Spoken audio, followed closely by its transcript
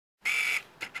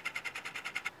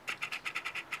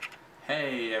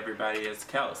Hey everybody, it's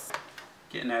Kels.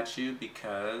 Getting at you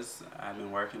because I've been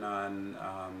working on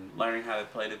learning how to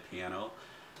play the piano.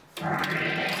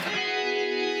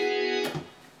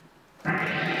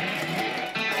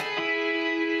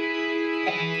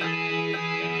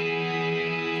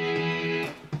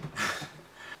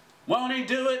 Won't he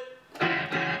do it?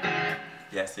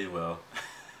 Yes, he will.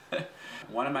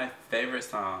 One of my favorite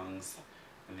songs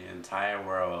in the entire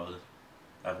world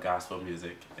of gospel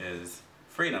music is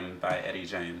Freedom by Eddie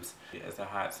James. It's a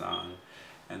hot song,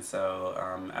 and so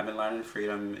I've been learning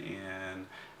Freedom, and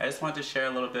I just want to share a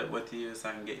little bit with you so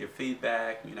I can get your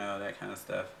feedback, you know, that kind of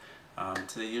stuff.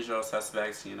 To the usual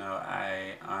suspects, you know,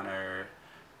 I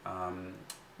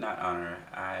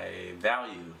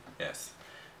value, yes,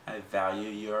 I value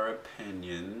your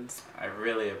opinions. I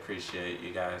really appreciate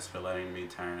you guys for letting me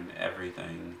turn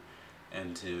everything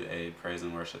into a praise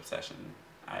and worship session.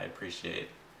 I appreciate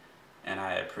and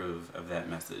I approve of that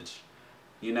message.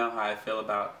 You know how I feel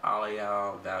about all of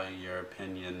y'all, value your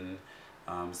opinion,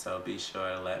 so be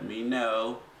sure to let me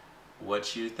know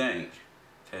what you think,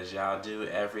 because y'all do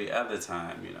every other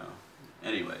time, you know.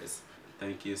 Anyways,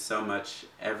 thank you so much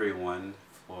everyone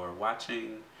for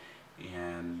watching,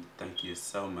 and thank you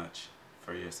so much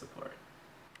for your support.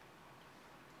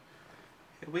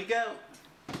 Here we go.